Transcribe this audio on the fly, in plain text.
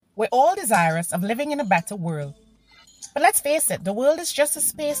We're all desirous of living in a better world. But let's face it, the world is just a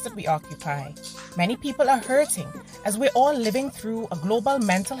space that we occupy. Many people are hurting as we're all living through a global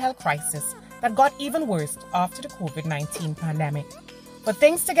mental health crisis that got even worse after the COVID-19 pandemic. For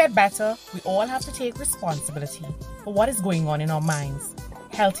things to get better, we all have to take responsibility for what is going on in our minds.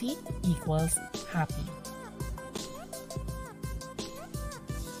 Healthy equals happy.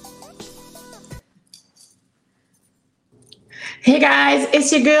 Hey guys,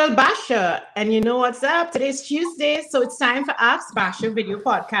 it's your girl Basha, and you know what's up? Today's Tuesday, so it's time for Ask Basha video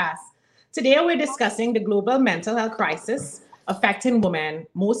podcast. Today we're discussing the global mental health crisis affecting women.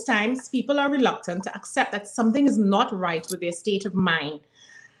 Most times people are reluctant to accept that something is not right with their state of mind.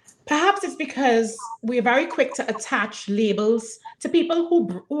 Perhaps it's because we're very quick to attach labels to people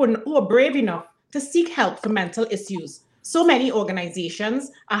who are brave enough to seek help for mental issues. So many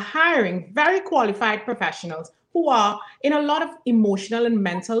organizations are hiring very qualified professionals who are in a lot of emotional and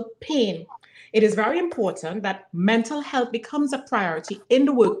mental pain. It is very important that mental health becomes a priority in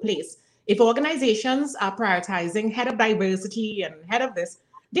the workplace. If organizations are prioritizing head of diversity and head of this,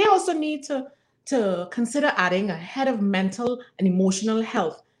 they also need to consider adding a head of mental and emotional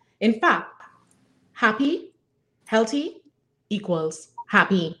health. In fact, healthy equals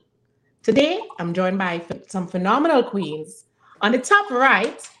happy. Today, I'm joined by some phenomenal queens. On the top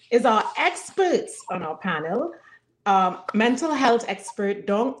right is our experts on our panel. Mental health expert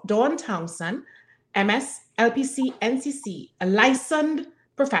Dawn Townsend, MS, LPC, NCC, a licensed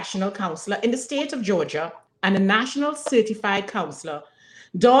professional counselor in the state of Georgia and a national certified counselor.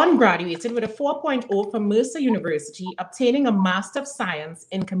 Dawn graduated with a 4.0 from Mercer University, obtaining a Master of Science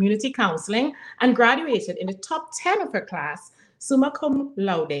in Community Counseling, and graduated in the top 10 of her class, summa cum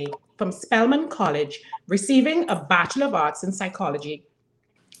laude, from Spelman College, receiving a Bachelor of Arts in Psychology.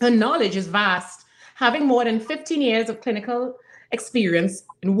 Her knowledge is vast, having more than 15 years of clinical experience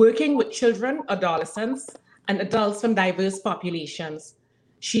in working with children, adolescents, and adults from diverse populations.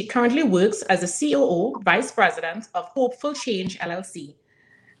 She currently works as a COO, Vice President of Hopeful Change LLC.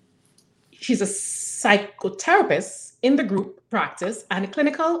 She's a psychotherapist in the group practice and a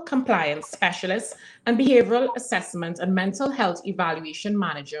clinical compliance specialist and behavioral assessment and mental health evaluation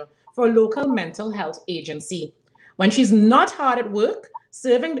manager for a local mental health agency. When she's not hard at work,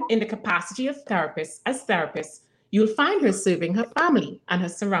 serving in the capacity of therapist, you'll find her serving her family and her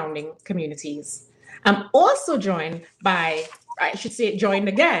surrounding communities. I'm also joined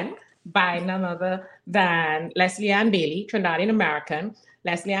again by none other than Leslie Ann Bailey, Trinidadian American.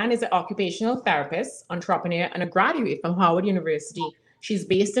 Leslie Ann is an occupational therapist, entrepreneur, and a graduate from Howard University. She's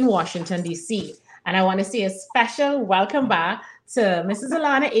based in Washington, D.C. And I want to say a special welcome back to Mrs.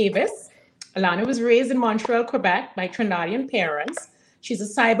 Alana Avis. Alana was raised in Montreal, Quebec by Trinidadian parents. She's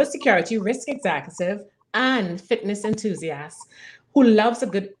a cybersecurity risk executive and fitness enthusiast who loves a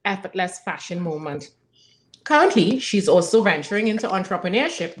good effortless fashion moment. Currently, she's also venturing into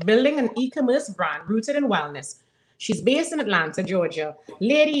entrepreneurship, building an e-commerce brand rooted in wellness. She's based in Atlanta, Georgia.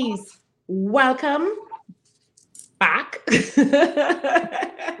 Ladies, welcome back. That's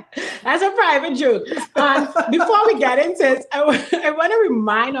a private joke. Before we get into it, I want to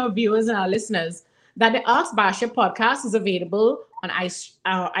remind our viewers and our listeners that the Ask Basha podcast is available on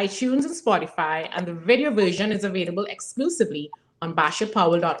iTunes and Spotify, and the video version is available exclusively on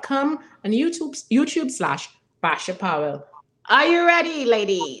bashapowell.com and YouTube/Basha Powell. Are you ready,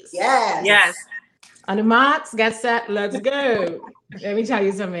 ladies? Yes. On the marks, get set, let's go. Let me tell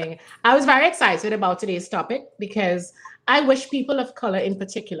you something. I was very excited about today's topic because I wish people of color in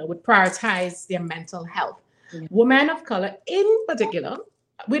particular would prioritize their mental health. Women of color in particular,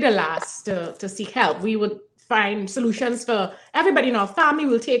 we're the last to seek help. We would find solutions for everybody in our family.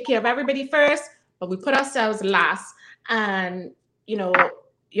 We'll take care of everybody first, but we put ourselves last. And, you know,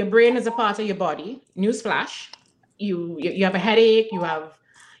 your brain is a part of your body. Newsflash. You have a headache, you have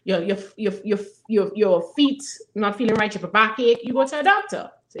your feet not feeling right, you have a backache, you go to a doctor.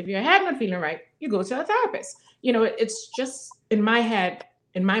 So if your head not feeling right, you go to a therapist. You know, it's just in my head,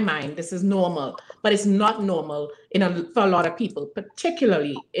 in my mind, this is normal, but it's not normal for a lot of people,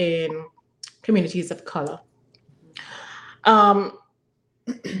 particularly in communities of color. Dawn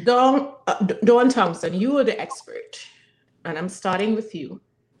Thompson, you are the expert, and I'm starting with you.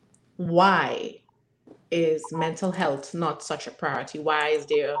 Why is mental health not such a priority? Why is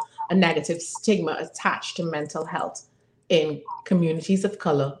there a negative stigma attached to mental health in communities of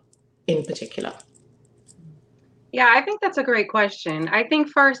color in particular? Yeah, I think that's a great question. I think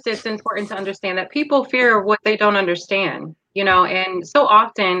first it's important to understand that people fear what they don't understand, you know, and so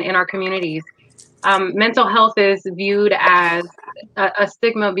often in our communities, mental health is viewed as a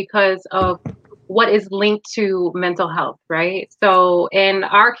stigma because of what is linked to mental health, right? So in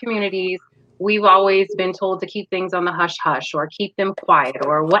our communities, we've always been told to keep things on the hush hush or keep them quiet,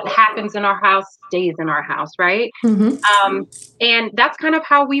 or what happens in our house stays in our house, right? And that's kind of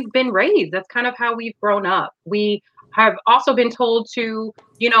how we've been raised. That's kind of how we've grown up. We have also been told to,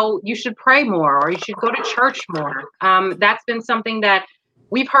 you should pray more or you should go to church more. That's been something that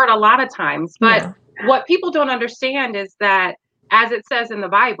we've heard a lot of times. But what people don't understand is that, as it says in the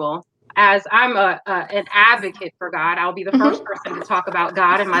Bible, as I'm an advocate for God, I'll be the first person to talk about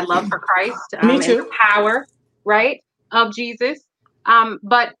God and my love for Christ Me too. and the power, right, of Jesus.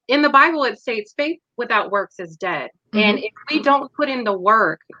 But in the Bible, it states faith without works is dead. And if we don't put in the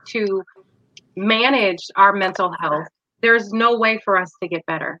work to manage our mental health, there's no way for us to get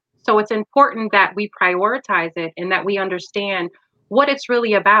better. So it's important that we prioritize it and that we understand what it's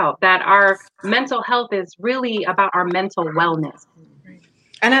really about, that our mental health is really about our mental wellness.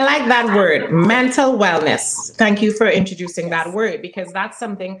 And I like that word, mental wellness. Thank you for introducing that word, because that's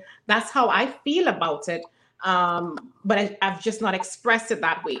how I feel about it. But I've just not expressed it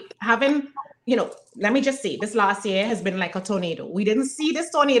that way. Let me just say, this last year has been like a tornado. We didn't see this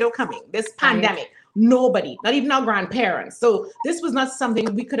tornado coming, this pandemic. Nobody, not even our grandparents. So this was not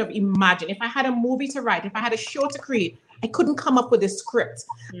something we could have imagined. If I had a movie to write, if I had a show to create, I couldn't come up with a script.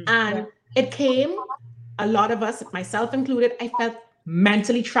 And it came, a lot of us, myself included, I felt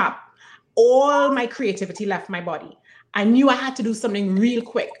mentally trapped. All my creativity left my body. I knew I had to do something real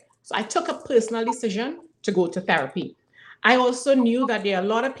quick. So I took a personal decision to go to therapy. I also knew that there are a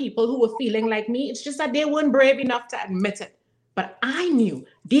lot of people who were feeling like me. It's just that they weren't brave enough to admit it. But I knew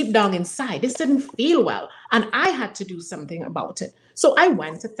deep down inside, this didn't feel well. And I had to do something about it. So I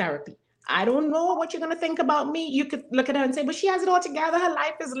went to therapy. I don't know what you're going to think about me. You could look at her and say, but she has it all together. Her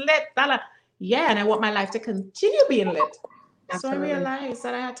life is lit. Yeah, and I want my life to continue being lit. Absolutely. So I realized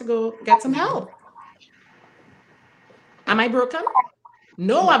that I had to go get some help. Am I broken?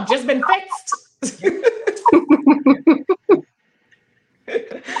 No, I've just been fixed.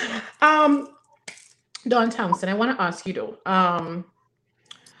 Dawn Townsend, I want to ask you though,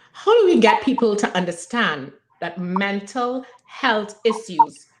 how do we get people to understand that mental health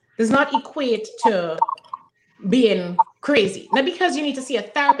issues does not equate to being crazy? Not because you need to see a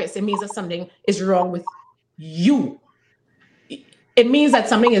therapist, it means that something is wrong with you. It means that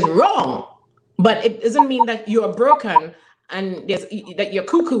something is wrong, but it doesn't mean that you're broken and that you're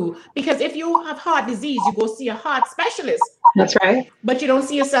cuckoo. Because if you have heart disease, you go see a heart specialist. That's right. But you don't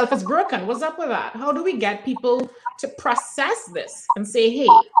see yourself as broken. What's up with that? How do we get people to process this and say, hey,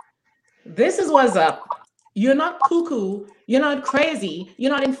 this is what's up. You're not cuckoo. You're not crazy.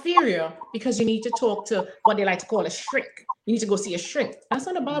 You're not inferior, because you need to talk to what they like to call a shrink. You need to go see a shrink. That's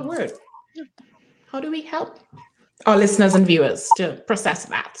not a bad word. How do we help our listeners and viewers to process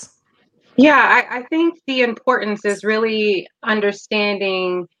that? Yeah, I think the importance is really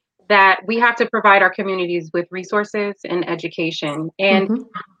understanding that we have to provide our communities with resources and education. And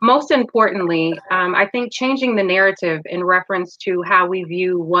most importantly, I think changing the narrative in reference to how we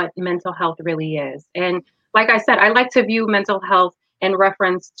view what mental health really is. And like I said, I like to view mental health in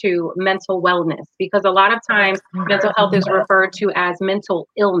reference to mental wellness, because a lot of times mental health is referred to as mental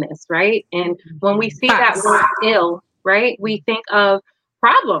illness, right? And when we see that word ill, right, we think of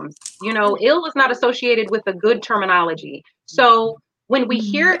problems. Ill is not associated with a good terminology. So when we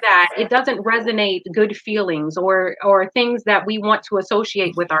hear that, it doesn't resonate good feelings or things that we want to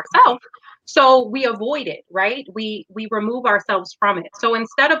associate with ourselves. So we avoid it, right? We remove ourselves from it. So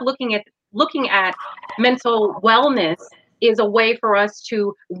instead of looking at mental wellness is a way for us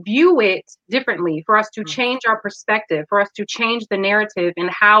to view it differently, for us to change our perspective, for us to change the narrative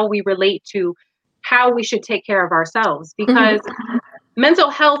and how we relate to how we should take care of ourselves. Because mental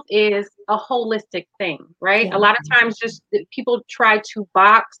health is a holistic thing, right? Yeah. A lot of times just people try to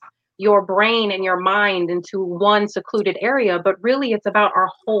box your brain and your mind into one secluded area, but really it's about our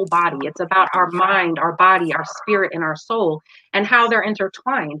whole body. It's about our mind, our body, our spirit, and our soul, and how they're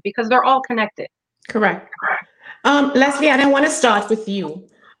intertwined, because they're all connected. Correct. Leslie, and I want to start with you.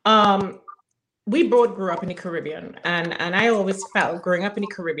 We both grew up in the Caribbean, and I always felt growing up in the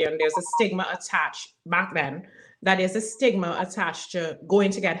Caribbean, there's a stigma attached back then. That is a stigma attached to going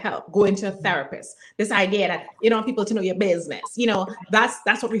to get help, going to a therapist. This idea that, people to know your business,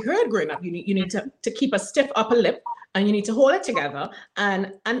 that's what we heard growing up. You need to keep a stiff upper lip, and you need to hold it together.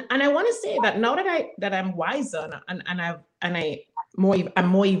 And I want to say that now that I'm wiser and I'm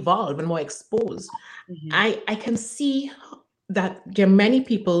more evolved and more exposed, I can see that there are many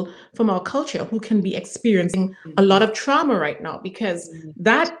people from our culture who can be experiencing a lot of trauma right now, because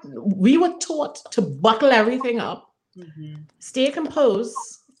that we were taught to bottle everything up, stay composed,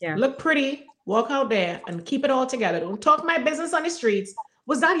 look pretty, walk out there and keep it all together. Don't talk my business on the streets.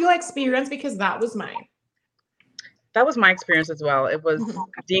 Was that your experience? Because that was mine. That was my experience as well. It was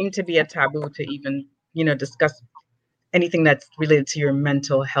deemed to be a taboo to even, discuss anything that's related to your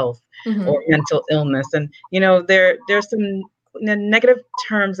mental health or mental illness. And, there's some negative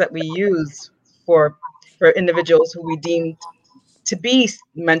terms that we use for individuals who we deem to be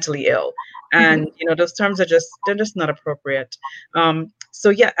mentally ill. And, those terms they're just not appropriate. So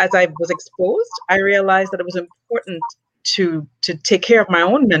yeah, as I was exposed, I realized that it was important to take care of my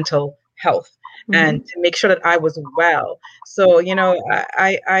own mental health and to make sure that I was well. So,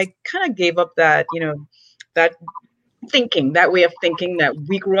 I kind of gave up that, that way of thinking that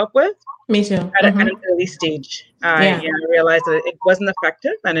we grew up with. Me too. At an early stage. I realized that it wasn't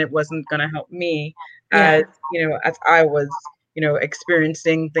effective and it wasn't going to help me as I was,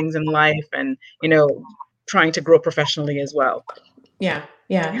 experiencing things in life and, trying to grow professionally as well. Yeah.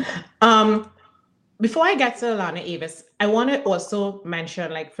 Before I get to Alana Avis, I want to also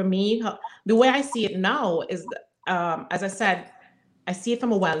mention, like, for me, the way I see it now is, as I said, I see it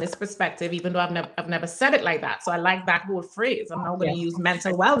from a wellness perspective, even though I've never said it like that. So I like that whole phrase. I'm now going to use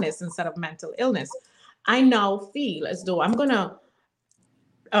mental wellness instead of mental illness. I now feel as though I'm going to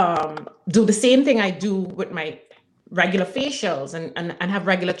do the same thing I do with my regular facials and have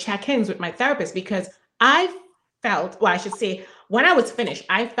regular check-ins with my therapist, because I felt, well, I should say, when I was finished,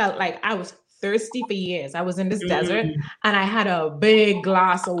 I felt like I was thirsty for years. I was in this desert and I had a big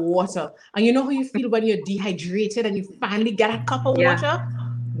glass of water. And you know how you feel when you're dehydrated and you finally get a cup of water?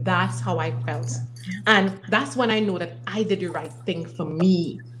 That's how I felt. And that's when I know that I did the right thing for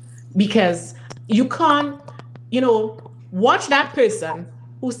me. Because you can't, watch that person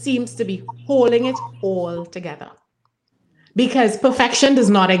who seems to be holding it all together. Because perfection does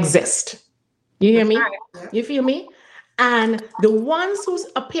not exist. You hear me? You feel me? And the ones who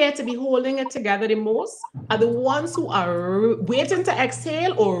appear to be holding it together the most are the ones who are waiting to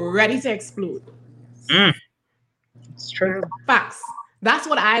exhale or ready to explode. It's true. Facts. That's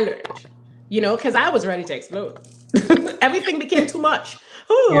what I learned, because I was ready to explode. Everything became too much.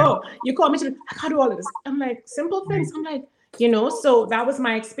 You call me to, I can't do all of this. I'm like, simple things. I'm like, so that was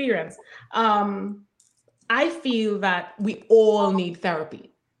my experience. I feel that we all need therapy.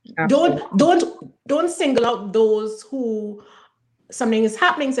 Absolutely. Don't single out those who something is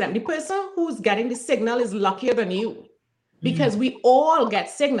happening to them. The person who's getting the signal is luckier than you, because we all get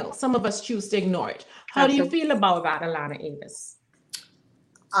signals. Some of us choose to ignore it. How do you feel about that, Alana Avis?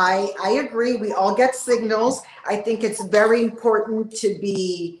 I agree. We all get signals. I think it's very important to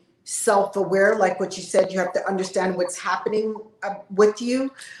be self-aware. Like what you said, you have to understand what's happening with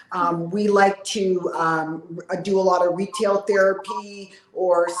you. We like to do a lot of retail therapy,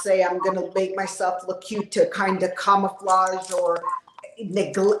 or say I'm going to make myself look cute to kind of camouflage or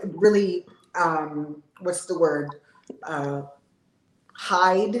really, what's the word?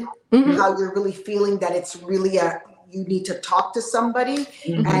 Hide how you're really feeling, that it's really you need to talk to somebody,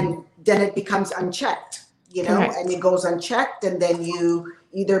 and then it becomes unchecked, and it goes unchecked, and then you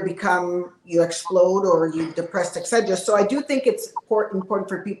either you explode or you depressed, etc. So I do think it's important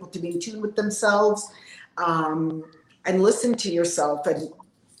for people to be in tune with themselves, and listen to yourself and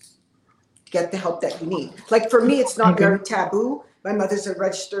get the help that you need. Like for me, it's not very taboo. My mother's a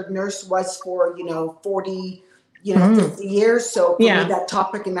registered nurse, was for 40, 50 years. So for me, that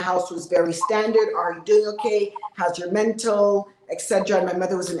topic in the house was very standard. Are you doing okay? How's your mental, etc. And my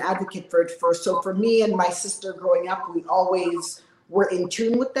mother was an advocate for it first. So for me and my sister growing up, we always were in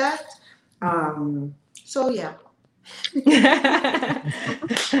tune with that. So yeah. I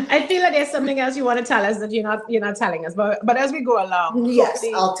feel like there's something else you want to tell us that you're not telling us, but as we go along, yes,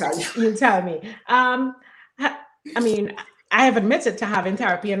 I'll tell you. You tell me. I mean, I have admitted to having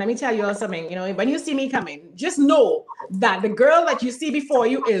therapy, and let me tell you all something. When you see me coming, just know that the girl that you see before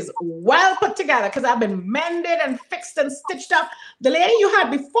you is well put together, because I've been mended and fixed and stitched up. The lady you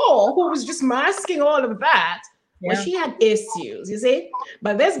had before, who was just masking all of that, well, she had issues, you see.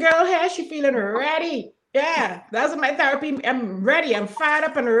 But this girl here, she feeling ready. Yeah, that's my therapy. I'm ready. I'm fired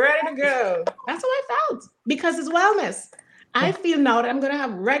up and ready to go. That's how I felt, because it's wellness. I feel now that I'm going to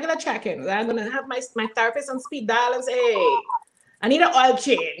have regular check-ins. I'm going to have my therapist on speed dial and say, hey, I need an oil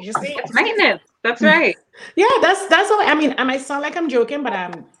change. You see? It's maintenance. That's right. Yeah, that's how I mean, I might sound like I'm joking, but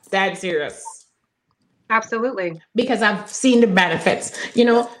I'm dead serious. Absolutely. Because I've seen the benefits.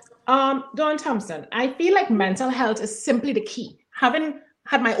 Dawn Thompson, I feel like mental health is simply the key. Having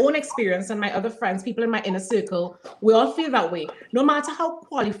had my own experience and my other friends, people in my inner circle, we all feel that way. No matter how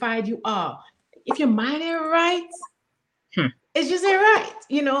qualified you are, if your mind ain't right, it's just ain't right.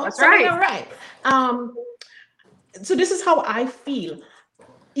 That's right. Ain't right. So this is how I feel.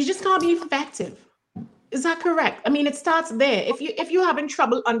 you just can't be effective. Is that correct? I mean, it starts there. If you're having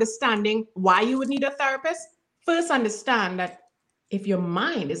trouble understanding why you would need a therapist, first understand that if your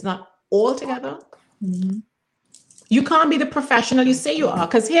mind is not all together, you can't be the professional you say you are.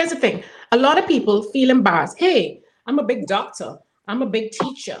 Because here's the thing, a lot of people feel embarrassed. Hey, I'm a big doctor, I'm a big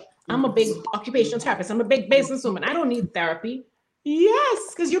teacher, I'm a big occupational therapist, I'm a big businesswoman, I don't need therapy.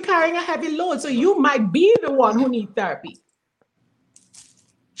 Yes, because you're carrying a heavy load, so you might be the one who needs therapy.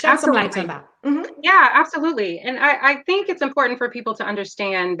 Shed some light on that. Yeah, absolutely. And I think it's important for people to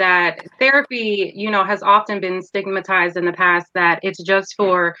understand that therapy, has often been stigmatized in the past, that it's just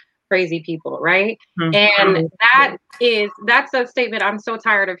for crazy people, right? And that's a statement I'm so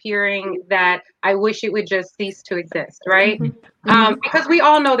tired of hearing, that I wish it would just cease to exist, right? Because we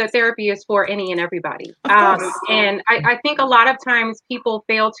all know that therapy is for any and everybody. And I think a lot of times people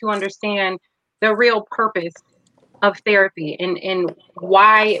fail to understand the real purpose of therapy and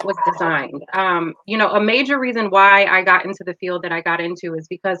why it was designed. A major reason why I got into the field that I got into is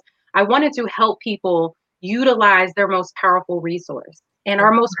because I wanted to help people utilize their most powerful resource. And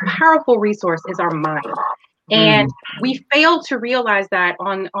our most powerful resource is our mind. And we fail to realize that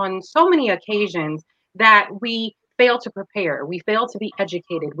on so many occasions, that we fail to prepare, we fail to be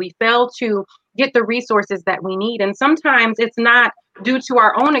educated, we fail to get the resources that we need. And sometimes it's not due to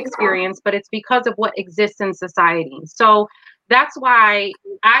our own experience, but it's because of what exists in society. So that's why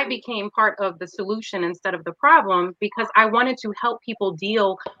I became part of the solution instead of the problem, because I wanted to help people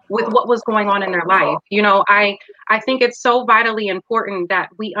deal with what was going on in their life. I think it's so vitally important that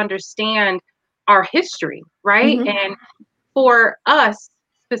we understand our history, right? And for us,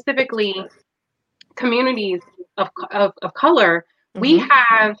 specifically communities of color, we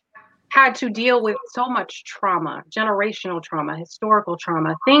have had to deal with so much trauma, generational trauma, historical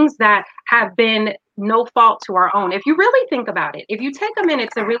trauma, things that have been no fault to our own. If you really think about it, if you take a minute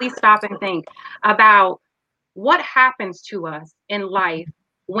to really stop and think about what happens to us in life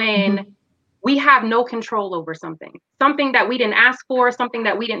when we have no control over something that we didn't ask for, something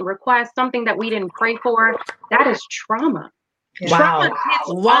that we didn't request, something that we didn't pray for, that is trauma.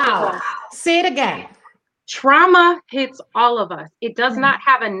 Wow. Say it again. Trauma hits all of us. It does not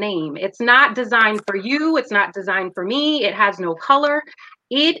have a name. It's not designed for you. It's not designed for me. It has no color.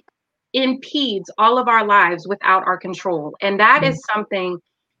 It impedes all of our lives without our control. And that is something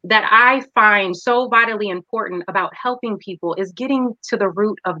that I find so vitally important about helping people, is getting to the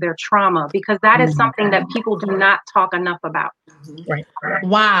root of their trauma, because that is something that people do not talk enough about. Right.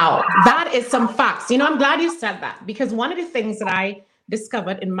 Wow. That is some facts. I'm glad you said that, because one of the things that I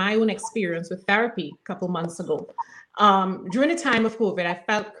discovered in my own experience with therapy a couple months ago, during the time of COVID, I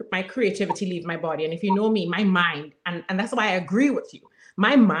felt my creativity leave my body. And if you know me, my mind, and that's why I agree with you,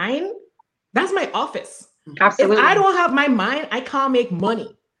 my mind, that's my office. Absolutely. If I don't have my mind, I can't make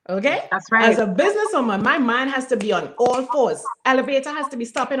money. Okay? That's right. As a businesswoman, my mind has to be on all fours. Elevator has to be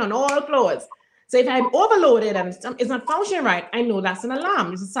stopping on all floors. So if I'm overloaded and it's not functioning right, I know that's an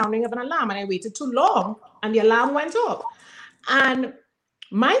alarm. It's the sounding of an alarm, and I waited too long and the alarm went off. And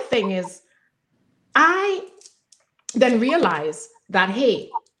my thing is, I then realized that, hey,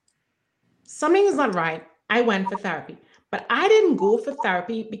 something is not right. I went for therapy, but I didn't go for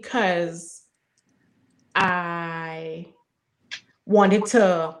therapy because I wanted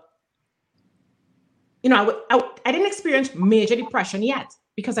to, I didn't experience major depression yet,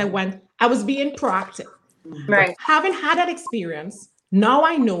 because I was being proactive. Right. But having had that experience, now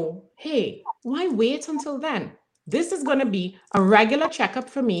I know, hey, why wait until then? This is going to be a regular checkup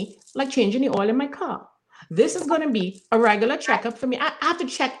for me, like changing the oil in my car. This is going to be a regular checkup for me. I have to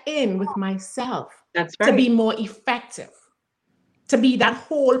check in with myself. That's right. To be more effective, to be that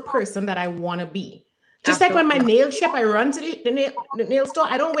whole person that I want to be. Just Absolutely. Like when my nail chip, I run to the nail store.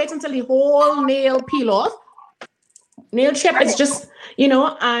 I don't wait until the whole nail peel off. Nail chip is just,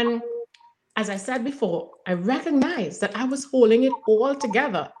 and as I said before, I recognized that I was holding it all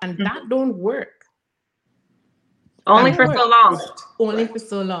together, and that don't work. Only for so long. Only for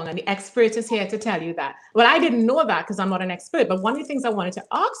so long. And the expert is here to tell you that. Well, I didn't know that because I'm not an expert. But one of the things I wanted to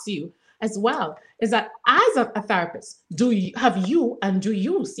ask you as well is that as a therapist, do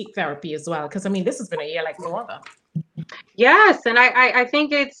you seek therapy as well? Because this has been a year like no other. Yes. And I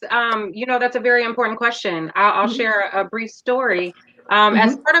think it's, that's a very important question. I'll share a brief story.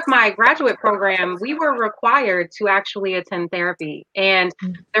 As part of my graduate program, we were required to actually attend therapy. And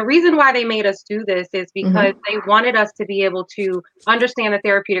the reason why they made us do this is because they wanted us to be able to understand the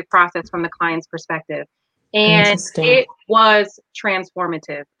therapeutic process from the client's perspective. And it was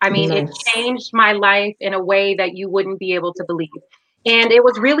transformative. It changed my life in a way that you wouldn't be able to believe. And it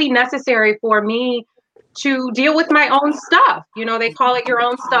was really necessary for me to deal with my own stuff. You know, they call it your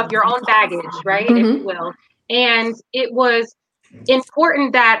own stuff, your own baggage, right? If you will. And it was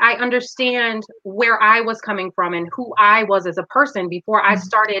important that I understand where I was coming from and who I was as a person before I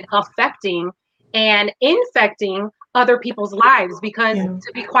started affecting and infecting other people's lives. Because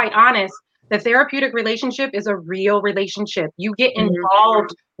to be quite honest, the therapeutic relationship is a real relationship. You get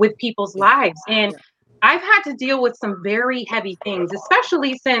involved with people's lives. And I've had to deal with some very heavy things,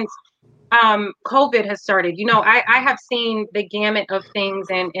 especially since COVID has started. You know, I have seen the gamut of things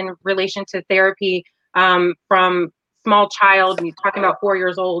in relation to therapy, from small child, and you're talking about 4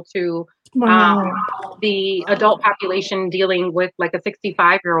 years old, to the adult population dealing with like a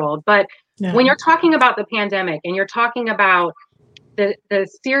 65-year-old. But when you're talking about the pandemic and you're talking about the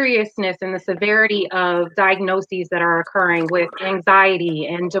seriousness and the severity of diagnoses that are occurring with anxiety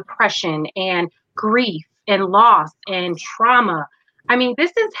and depression and grief and loss and trauma, I mean,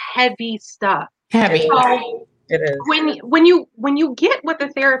 this is heavy stuff. Heavy. So it is. When you get with a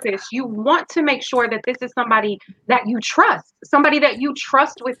therapist, you want to make sure that this is somebody that you trust, somebody that you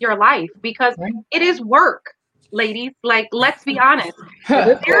trust with your life, because it is work, ladies. Like, let's be honest.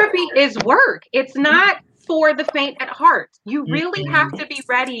 Therapy is work. It's not for the faint at heart. You really have to be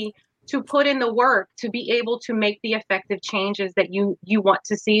ready to put in the work to be able to make the effective changes that you want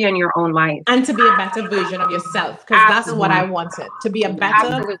to see in your own life. And to be a better version of yourself, because that's what I wanted, to be a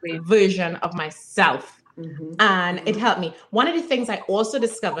better version of myself. And it helped me. One of the things I also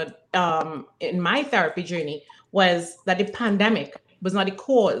discovered in my therapy journey was that the pandemic was not the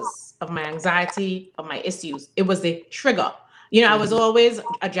cause of my anxiety, of my issues. It was the trigger. You know, I was always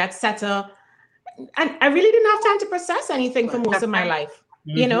a jet setter, and I really didn't have time to process anything for most of my life.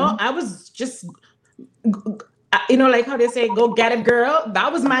 You know, I was just, you know, like how they say, go get it, girl.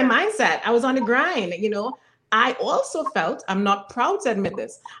 That was my mindset. I was on the grind. You know, I also felt, I'm not proud to admit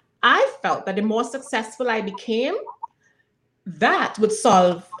this, I felt that the more successful I became, that would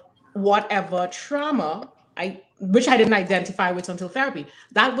solve whatever trauma which I didn't identify with until therapy.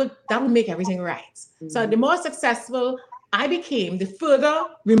 That would make everything right. So the more successful I became, the further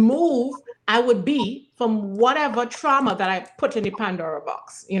removed I would be from whatever trauma that I put in the Pandora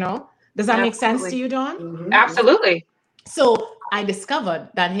box. You know, does that make sense to you, Dawn? Absolutely. So I discovered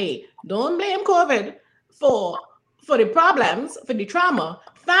that, hey, don't blame COVID for the problems, for the trauma.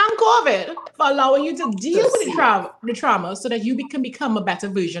 Thank COVID for allowing you to deal with the trauma so that you can become a better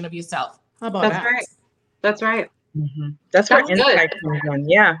version of yourself. How about that? Right. That's right. That's where insight comes in.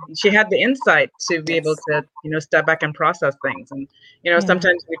 Yeah, she had the insight to be able to, you know, step back and process things. And, you know,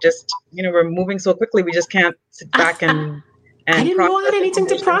 sometimes we just, you know, we're moving so quickly, we just can't sit back and I didn't know I had anything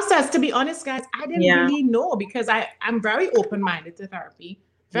to process, to be honest, guys. I didn't really know, because I'm very open-minded to therapy.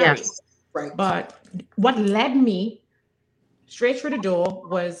 Very. Right. But what led me straight through the door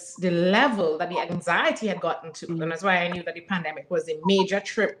was the level that the anxiety had gotten to. And that's why I knew that the pandemic was a major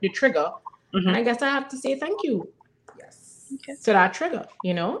trigger. And I guess I have to say thank you. To that trigger,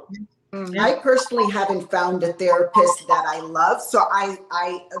 you know? I personally haven't found a therapist that I love. So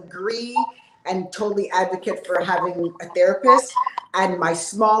I agree and totally advocate for having a therapist. And my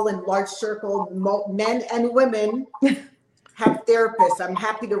small and large circle, men and women, have therapists. I'm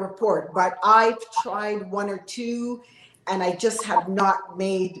happy to report. But I've tried one or two, and I just have not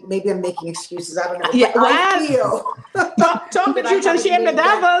maybe I'm making excuses. I don't know. Yeah, I feel. Talk the truth and shame the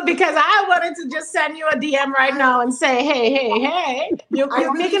devil, because I wanted to just send you a DM right now and say, hey,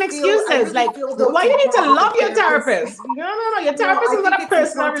 you're making excuses. Like, why you need to love your therapist? No. Your therapist is not a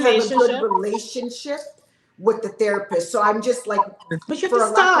personal relationship. Have a good relationship with the therapist. So I'm just like, but you for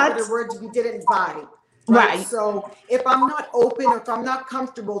have to a lack of start. better words, we didn't vibe. Right. So if I'm not open, or if I'm not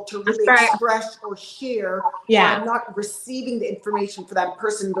comfortable to really express or share, or I'm not receiving the information for that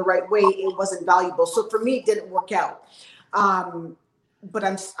person the right way, it wasn't valuable. So for me, it didn't work out. But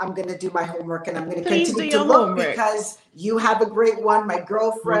I'm going to do my homework, and I'm going to continue to look, because you have a great one. My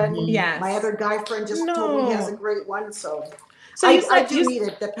girlfriend, my other guy friend just told me he has a great one. So I do need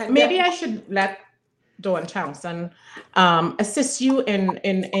it. The pandemic. Maybe I should let Dawn Thompson assist you in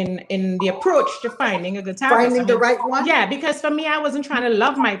the approach to finding a good therapist. Finding the right one? Yeah, because for me, I wasn't trying to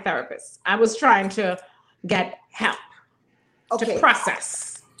love my therapist. I was trying to get help to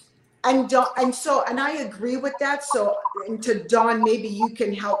process. And I agree with that. So, and to Dawn, maybe you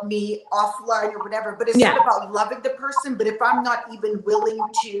can help me offline or whatever, but it's not about loving the person. But if I'm not even willing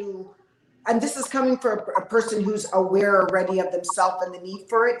to, and this is coming from a person who's aware already of themselves and the need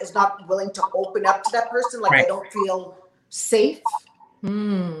for it, is not willing to open up to that person. Like, I don't feel safe.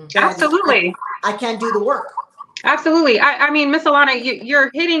 Absolutely. I can't do the work. Absolutely. I mean, Miss Alana, you're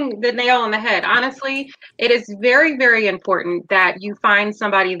hitting the nail on the head. Honestly, it is very, very important that you find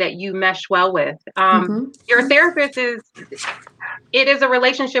somebody that you mesh well with. Your therapist it is a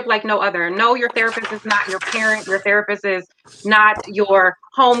relationship like no other. No, your therapist is not your parent. Your therapist is not your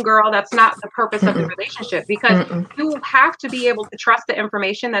homegirl. That's not the purpose of the relationship, because you have to be able to trust the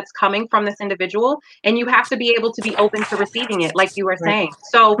information that's coming from this individual, and you have to be able to be open to receiving it, like you were saying.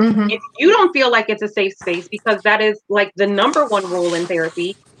 So if you don't feel like it's a safe space, because that is like the number one rule in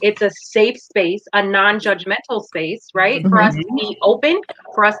therapy, it's a safe space, a non-judgmental space, right? For us to be open,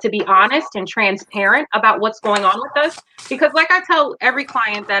 for us to be honest and transparent about what's going on with us. Because like I tell every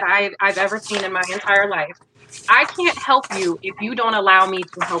client that I've ever seen in my entire life, I can't help you if you don't allow me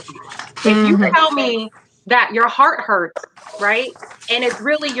to help you. If you tell me that your heart hurts, right, and it's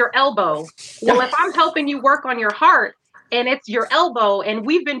really your elbow, well, if I'm helping you work on your heart and it's your elbow, and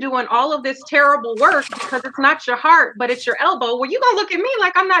we've been doing all of this terrible work because it's not your heart, but it's your elbow, well, you're going to look at me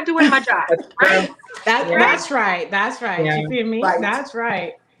like I'm not doing my job, right? That's right. Yeah. You feel me? Right. That's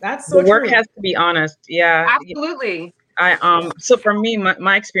right. That's so the work true. has to be honest. Yeah. Absolutely. So for me,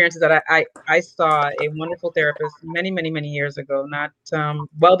 my experience is that I saw a wonderful therapist many years ago, not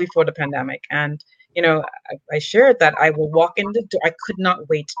well before the pandemic. And, you know, I shared that I will walk in the door. I could not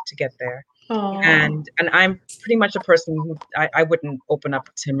wait to get there. Aww. And I'm pretty much a person who I wouldn't open up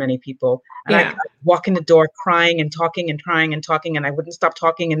to many people. And I walk in the door crying and talking and crying and talking, and I wouldn't stop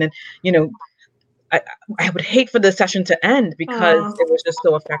talking. And then, you know, I would hate for the session to end because it was just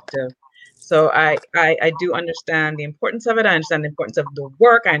so effective. So I do understand the importance of it. I understand the importance of the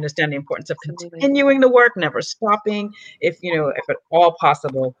work. I understand the importance of continuing the work, never stopping, if at all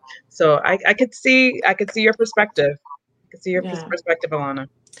possible. So I could see your perspective. I could see your perspective, Alana.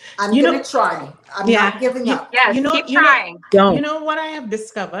 I'm gonna try. I'm not giving up. Yes, keep trying. You know what I have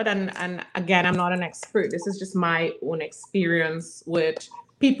discovered, and again, I'm not an expert. This is just my own experience with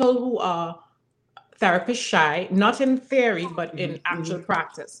people who are therapist shy, not in theory, but in actual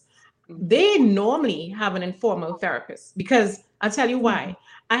practice. They normally have an informal therapist, because I'll tell you why.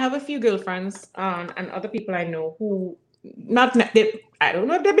 I have a few girlfriends and other people I know who I don't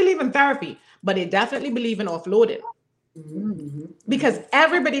know if they believe in therapy, but they definitely believe in offloading. Because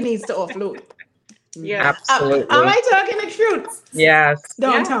everybody needs to offload. Yeah, absolutely. Am I talking the truth? Yes.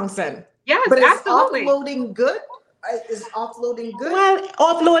 Don Townsend. Yes, but absolutely. Is offloading good? Is offloading good? Well,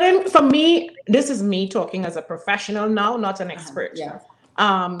 offloading, for me, this is me talking as a professional now, not an expert.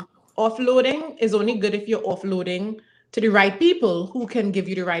 Offloading is only good if you're offloading to the right people who can give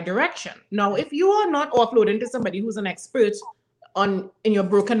you the right direction. Now, if you are not offloading to somebody who's an expert in your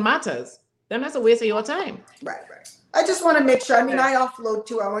broken matters, then that's a waste of your time. Right. I just want to make sure. I mean, I offload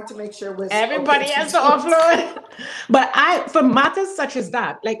too. I want to make sure everybody has to offload. But for matters such as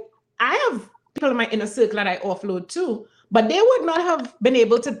that, like I have people in my inner circle that I offload to, but they would not have been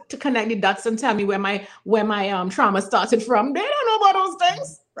able to connect the dots and tell me where my trauma started from. They don't know about those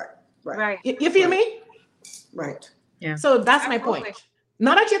things. Right. You feel me? Right. Yeah. So that's my point.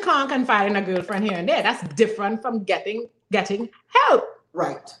 Not that you can't confide in a girlfriend here and there. That's different from getting help.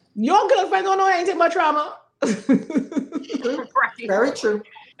 Right. Your girlfriend don't know anything about trauma. Right. Very true.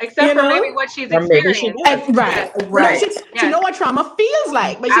 Except for maybe what she's experienced. Right. She know what trauma feels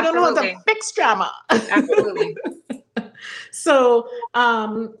like, but she don't know how to fix trauma. Absolutely. So,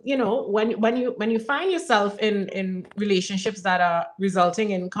 when you find yourself in relationships that are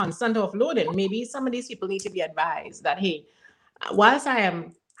resulting in constant offloading, maybe some of these people need to be advised that, hey, whilst I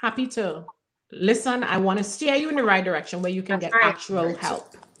am happy to listen, I want to steer you in the right direction where you can get actual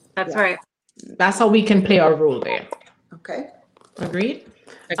help. That's right. That's how we can play our role there. Okay. Agreed?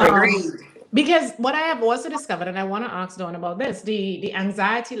 Agreed. Because what I have also discovered, and I want to ask Dawn about this, the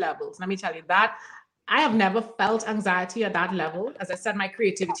anxiety levels. Let me tell you that I have never felt anxiety at that level. As I said, my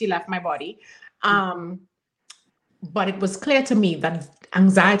creativity left my body. But it was clear to me that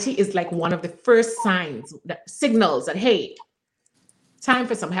anxiety is like one of the first signals that, hey, time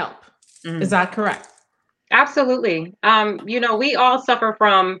for some help. Is that correct? Absolutely. We all suffer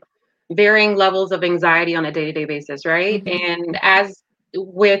from varying levels of anxiety on a day-to-day basis, right? And as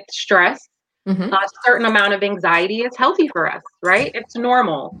with stress, a certain amount of anxiety is healthy for us, right? It's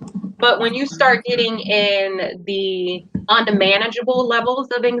normal. But when you start getting in the unmanageable levels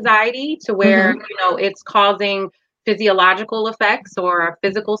of anxiety to where, it's causing physiological effects or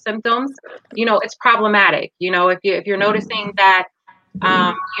physical symptoms, it's problematic. If you're noticing that,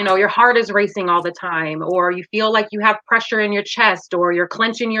 your heart is racing all the time, or you feel like you have pressure in your chest, or you're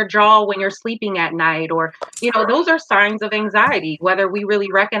clenching your jaw when you're sleeping at night, or, those are signs of anxiety, whether we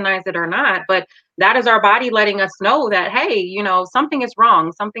really recognize it or not. But that is our body letting us know that, hey, something is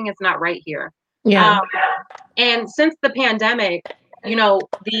wrong. Something is not right here. Yeah. And since the pandemic, you know,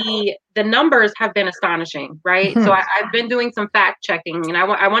 the numbers have been astonishing, right? So I've been doing some fact checking, and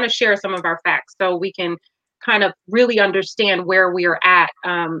I want to share some of our facts so we can kind of really understand where we are at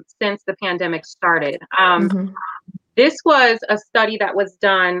since the pandemic started. This was a study that was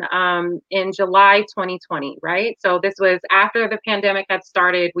done in July 2020, right? So this was after the pandemic had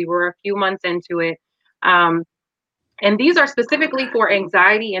started. We were a few months into it. And these are specifically for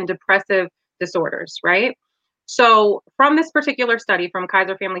anxiety and depressive disorders, right? So from this particular study from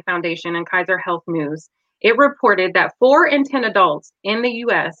Kaiser Family Foundation and Kaiser Health News, it reported that 4 in 10 adults in the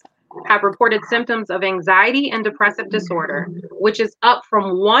US have reported symptoms of anxiety and depressive disorder, which is up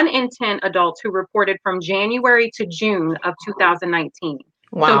from 1 in 10 adults who reported from January to June of 2019.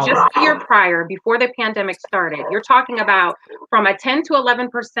 Wow. So just a year prior, before the pandemic started, you're talking about from a 10 to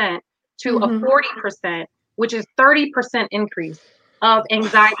 11% to a 40%, which is 30% increase of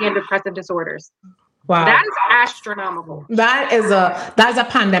anxiety and depressive disorders. Wow. That is astronomical. That's a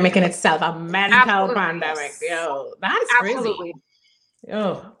pandemic in itself, a mental pandemic. Yo, that is crazy.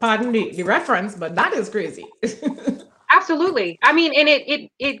 Oh, pardon the reference, but that is crazy. Absolutely. I mean, and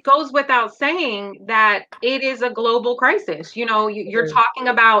it goes without saying that it is a global crisis. You know, you're talking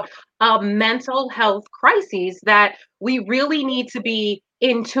about a mental health crisis that we really need to be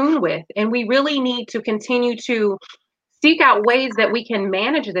in tune with, and we really need to continue to seek out ways that we can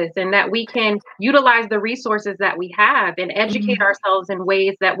manage this and that we can utilize the resources that we have and educate ourselves in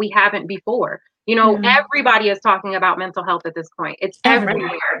ways that we haven't before. You know, everybody is talking about mental health at this point. It's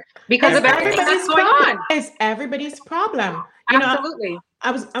everywhere because of everything that's going on. It's everybody's problem. Absolutely. I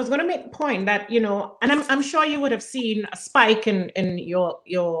was going to make the point that, you know, and I'm sure you would have seen a spike in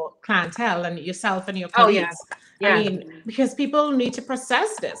your clientele and yourself and your colleagues. I mean, because people need to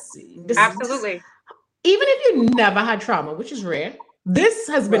process this. Absolutely. Even if you never had trauma, which is rare, this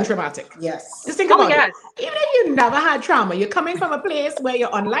has been traumatic. Yes. Just think about it. Even if you never had trauma, you're coming from a place where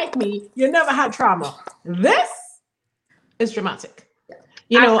you're unlike me, you never had trauma. This is traumatic.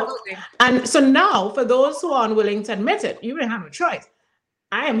 You know, and so now for those who are unwilling to admit it, you don't have a choice.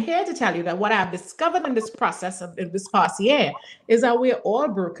 I am here to tell you that what I've discovered in this process of this past year is that we're all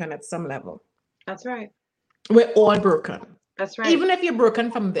broken at some level. That's right. We're all broken. That's right. Even if you're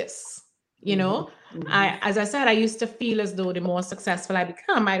broken from this, you know, as I said, I used to feel as though the more successful I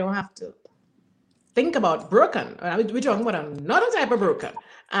become, I don't have to think about broken. We're talking about another type of broken,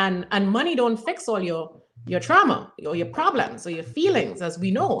 and money don't fix all your trauma or your problems or your feelings, as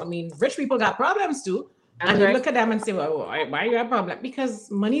we know. I mean, rich people got problems too, and you look at them and say, well, why you have a problem? Because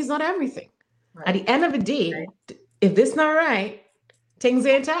money is not everything. Right. At the end of the day, if this not right, things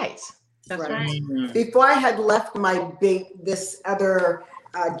ain't tight. That's right. Before I had left this other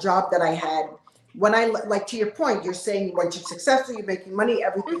job that I had, when I, like to your point, you're saying once you're successful, you're making money,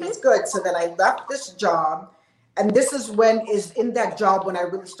 everything is good. So then I left this job, and this is in that job when I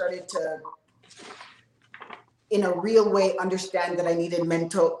really started to, in a real way, understand that I needed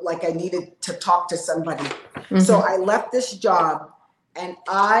I needed to talk to somebody. So I left this job, and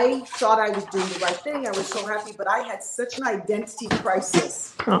I thought I was doing the right thing. I was so happy, but I had such an identity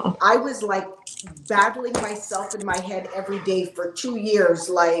crisis. I was like battling myself in my head every day for 2 years.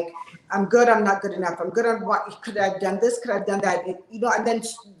 Like, I'm good, I'm not good enough. I'm good on what, could I have done this? Could I have done that? You know, and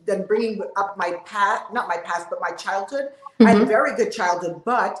then bringing up my past, not my past, but my childhood. I had a very good childhood,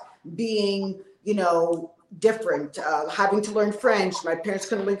 but being, you know, different, having to learn French. My parents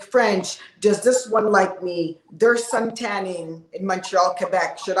couldn't learn French. Does this one like me? There's suntanning in Montreal,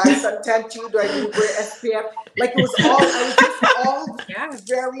 Quebec. Should I suntan too? Do I need to wear SPF? Like, I was just all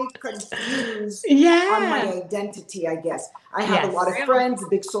very confused on my identity, I guess. I have a lot of friends, a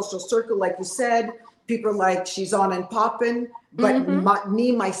big social circle, like you said. People are like, she's on and popping. But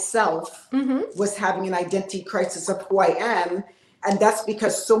myself, was having an identity crisis of who I am. And that's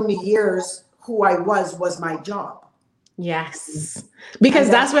because so many years, who I was my job. Yes, because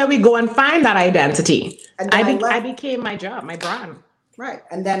that's where we go and find that identity. And I became my job, my brand. Right,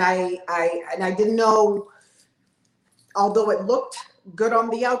 and then I didn't know. Although it looked good on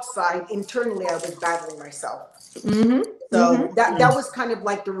the outside, internally I was battling myself. So that was kind of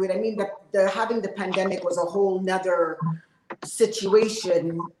like the root. I mean, the having the pandemic was a whole nother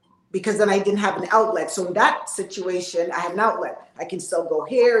situation, because then I didn't have an outlet. So in that situation, I have an outlet. I can still go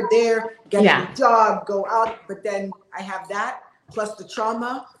here, there, get a job, go out. But then I have that plus the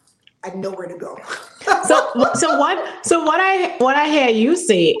trauma. I have nowhere to go. So what I hear you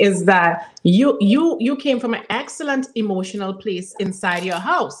say is that you came from an excellent emotional place inside your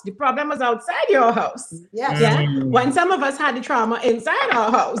house. The problem was outside your house. Yeah. When some of us had the trauma inside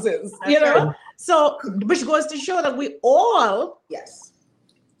our houses, you know. So which goes to show that we all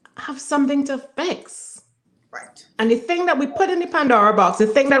have something to fix. Right. And the thing that we put in the Pandora box, the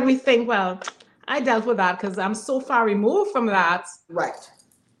thing that we think, well, I dealt with that because I'm so far removed from that. Right.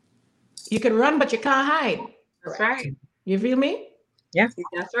 You can run, but you can't hide. That's right. You feel me? Yeah.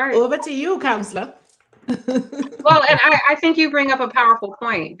 That's right. Over to you, counselor. Well, and I think you bring up a powerful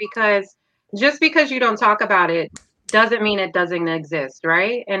point, because just because you don't talk about it doesn't mean it doesn't exist,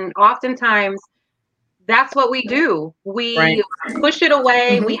 right? And oftentimes that's what we do. We push it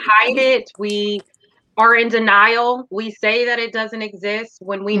away, we hide it, we are in denial. We say that it doesn't exist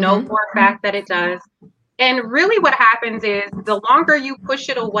when we know for a fact that it does. And really what happens is the longer you push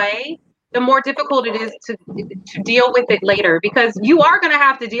it away, the more difficult it is to deal with it later, because you are going to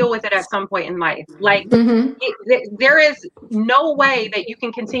have to deal with it at some point in life. Like there is no way that you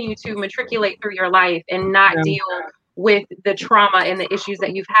can continue to matriculate through your life and not deal with the trauma and the issues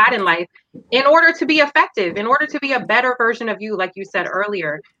that you've had in life in order to be effective, in order to be a better version of you, like you said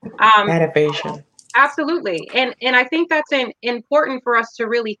earlier. Better version. Absolutely. And I think that's important for us to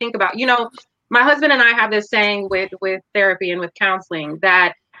really think about. You know, my husband and I have this saying with therapy and with counseling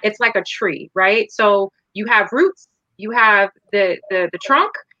that it's like a tree, right? So you have roots, you have the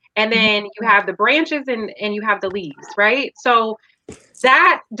trunk, and then you have the branches and you have the leaves, right? So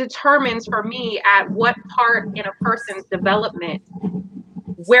that determines for me at what part in a person's development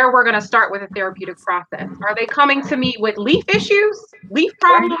where we're going to start with a therapeutic process. Are they coming to me with leaf issues, leaf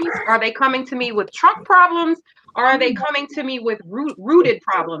problems? Are they coming to me with trunk problems? Or are they coming to me with rooted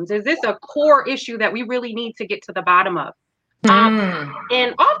problems? Is this a core issue that we really need to get to the bottom of?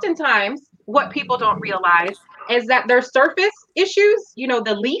 And oftentimes what people don't realize is that their surface issues, you know,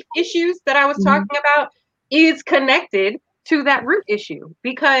 the leaf issues that I was talking about, is connected to that root issue,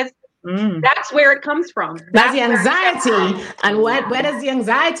 because that's where it comes from. That's the anxiety. And where does the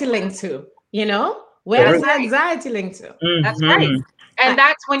anxiety link to? You know, where does the anxiety link to? That's right. And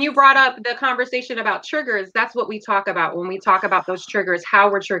that's when you brought up the conversation about triggers. That's what we talk about when we talk about those triggers, how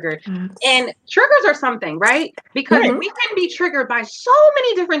we're triggered. And triggers are something, right? Because we can be triggered by so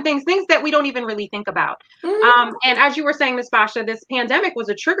many different things that we don't even really think about. And as you were saying, Ms. Basha, this pandemic was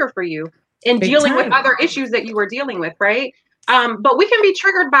a trigger for you in dealing with other issues that you were dealing with, right? But we can be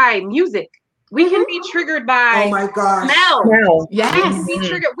triggered by music. We can be triggered by smell. Yes.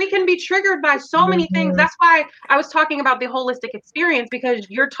 We can be triggered by so many things. That's why I was talking about the holistic experience, because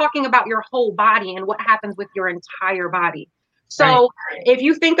you're talking about your whole body and what happens with your entire body. So if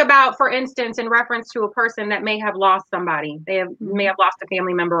you think about, for instance, in reference to a person that may have lost somebody, may have lost a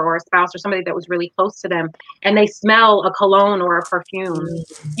family member or a spouse or somebody that was really close to them, and they smell a cologne or a perfume,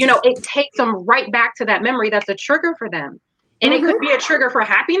 you know, it takes them right back to that memory. That's a trigger for them. And it could be a trigger for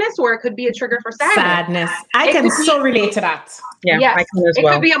happiness, or it could be a trigger for sadness. I can so relate to that. Yeah, I can as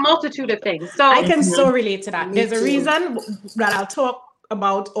well. It could be a multitude of things. So I can so relate to that. There's a reason that I'll talk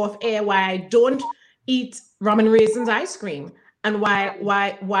about off air why I don't eat rum and raisins ice cream, and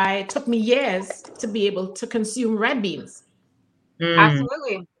why it took me years to be able to consume red beans.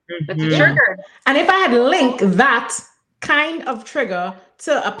 Absolutely. It's a trigger. And if I had linked that kind of trigger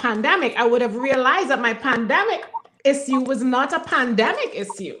to a pandemic, I would have realized that my pandemic issue was not a pandemic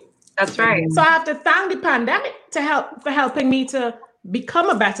issue. That's right. So I have to thank the pandemic for helping me to become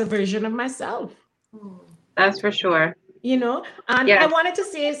a better version of myself. That's for sure. You know, and I wanted to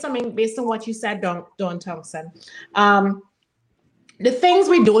say something based on what you said, Dawn Thompson. The things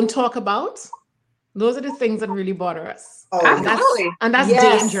we don't talk about, those are the things that really bother us. Absolutely. And that's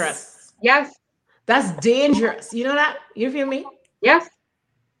dangerous. Yes. That's dangerous. You know that? You feel me? Yes.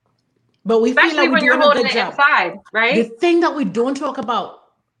 But we especially feel like when you're holding it inside, right? The thing that we don't talk about.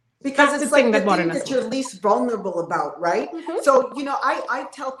 Because it's like the thing that you're least vulnerable about, right? So, you know, I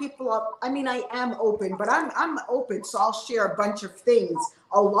tell people, I mean, I am open, but I'm open. So I'll share a bunch of things,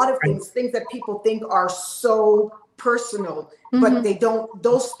 a lot of things that people think are so personal, but they don't,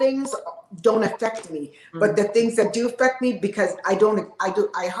 those things don't affect me. But the things that do affect me, because I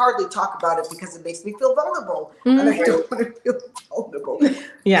hardly talk about it because it makes me feel vulnerable. And I don't want to feel vulnerable.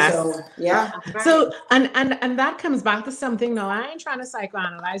 Yes. So, yeah. So, and that comes back to something. No, I ain't trying to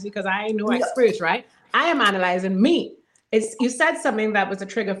psychoanalyze because I ain't no expert, right? I am analyzing me. You said something that was a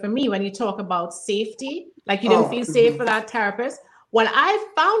trigger for me when you talk about safety, like you didn't feel safe for that therapist. Well, I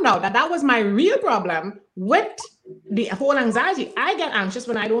found out that was my real problem with the whole anxiety. I get anxious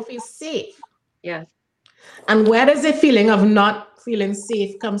when I don't feel safe. Yes. And where does the feeling of not feeling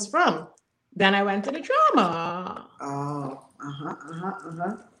safe comes from? Then I went to the trauma.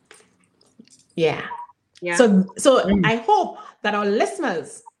 Yeah. So I hope that our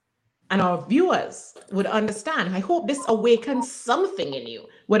listeners and our viewers would understand. I hope this awakens something in you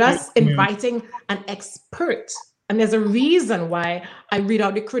with us inviting an expert And there's a reason why I read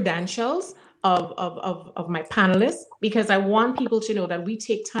out the credentials of my panelists, because I want people to know that we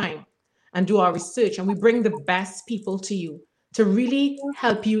take time and do our research, and we bring the best people to you to really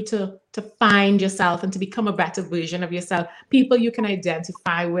help you to find yourself and to become a better version of yourself, people you can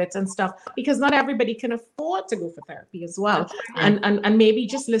identify with and stuff, because not everybody can afford to go for therapy as well. And maybe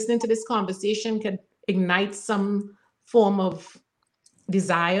just listening to this conversation can ignite some form of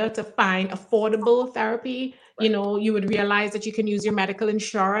desire to find affordable therapy. You know, you would realize that you can use your medical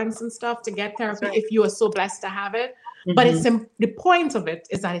insurance and stuff to get therapy if you are so blessed to have it. But it's the point of it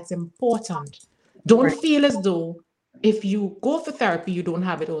is that it's important. Don't feel as though if you go for therapy, you don't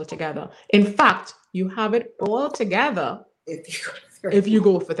have it all together. In fact, you have it all together if you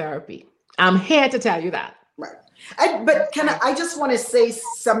go for therapy. I'm here to tell you that. Right. But I just want to say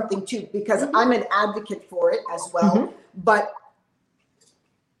something too, because I'm an advocate for it as well. But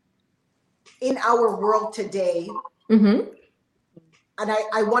in our world today, and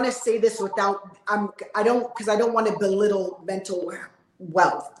I want to say this without, I don't want to belittle mental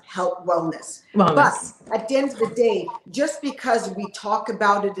health, wellness. But at the end of the day, just because we talk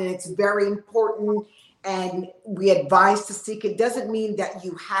about it and it's very important and we advise to seek it, doesn't mean that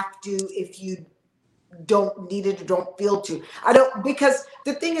you have to if you don't need it or don't feel to. Because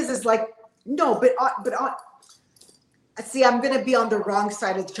the thing is like, no, but see, I'm going to be on the wrong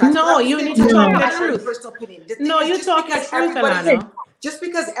side of the track. No, you need to talk the truth. Personal opinion. No, you talk the truth, Alana. Just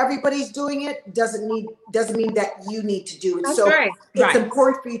because everybody's doing it doesn't mean that you need to do it. That's so right. It's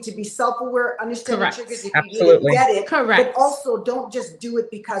important for you to be self-aware, understand the triggers if Absolutely. you need to get it. Correct. But also don't just do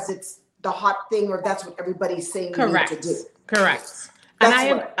it because it's the hot thing or that's what everybody's saying you need to do. Correct.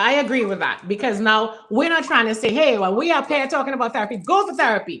 And I agree with that, because now we're not trying to say, hey, well, we are here talking about therapy. Go for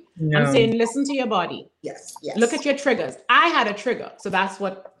therapy. No. I'm saying, listen to your body. Yes. Look at your triggers. I had a trigger. So that's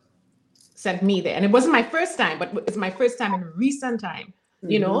what sent me there. And it wasn't my first time, but it's my first time in recent time,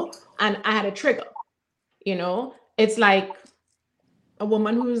 you know, and I had a trigger, you know, it's like a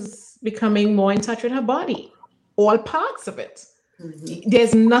woman who's becoming more in touch with her body, all parts of it.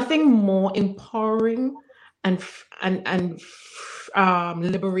 There's nothing more empowering and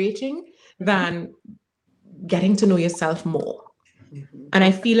liberating than getting to know yourself more. And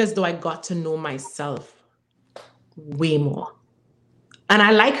I feel as though I got to know myself way more. And I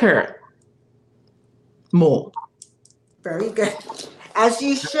like her more. Very good. As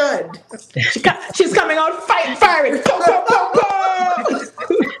you should. She's coming out firing.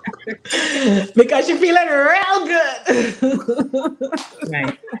 Because she's feeling real good.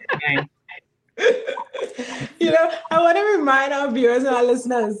 Right. You know, I want to remind our viewers and our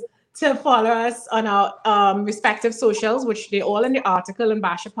listeners to follow us on our respective socials, which they're all in the article on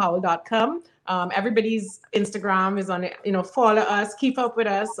BashaPowell.com. Everybody's Instagram is on it. You know, follow us, keep up with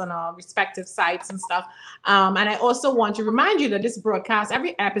us on our respective sites and stuff. And I also want to remind you that this broadcast,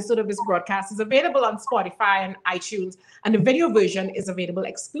 every episode of this broadcast is available on Spotify and iTunes, and the video version is available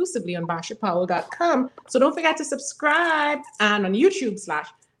exclusively on BashaPowell.com. So don't forget to subscribe, and on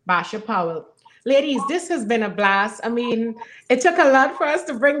YouTube/BashaPowell. Ladies, this has been a blast. I mean, it took a lot for us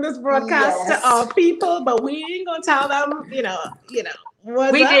to bring this broadcast to our people, but we ain't gonna tell them, you know.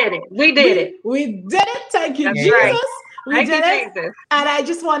 We did it. We did it. Thank you, That's Jesus. Right. We did it. Jesus. And I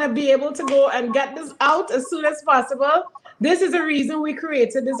just want to be able to go and get this out as soon as possible. This is the reason we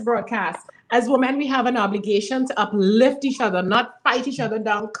created this broadcast. As women, we have an obligation to uplift each other, not fight each other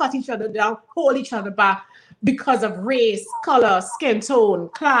down, cut each other down, hold each other back because of race, color, skin tone,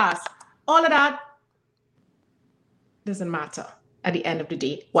 class. All of that doesn't matter at the end of the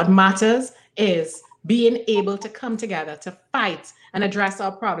day. What matters is being able to come together to fight and address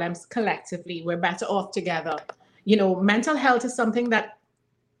our problems collectively. We're better off together. You know, mental health is something that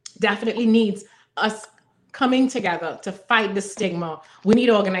definitely needs us coming together to fight the stigma. We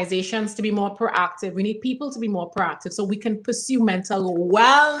need organizations to be more proactive. We need people to be more proactive so we can pursue mental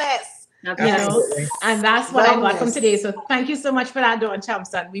wellness. Okay. You know, and that's what I got from today. So thank you so much for that, Dawn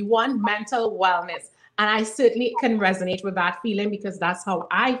Thompson. We want mental wellness. And I certainly can resonate with that feeling because that's how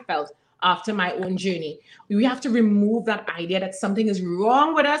I felt after my own journey. We have to remove that idea that something is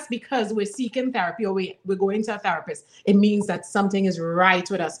wrong with us because we're seeking therapy or we're going to a therapist. It means that something is right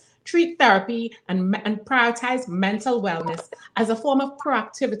with us. Treat therapy and prioritize mental wellness as a form of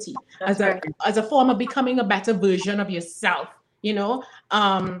proactivity, as a form of becoming a better version of yourself. You know,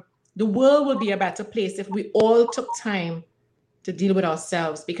 the world would be a better place if we all took time to deal with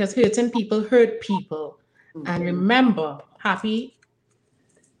ourselves, because hurting people hurt people. And remember, happy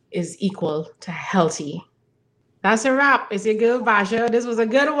is equal to healthy. That's a wrap. It's your girl, Basha. This was a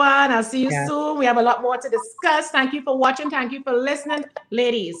good one. I'll see you soon. We have a lot more to discuss. Thank you for watching. Thank you for listening.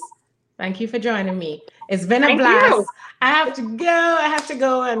 Ladies, Thank you for joining me. It's been a blast. You. I have to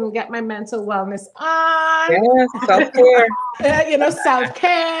go and get my mental wellness on. Yes, self-care.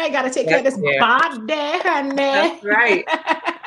 Self-care. Got to take care of this body, honey. That's right.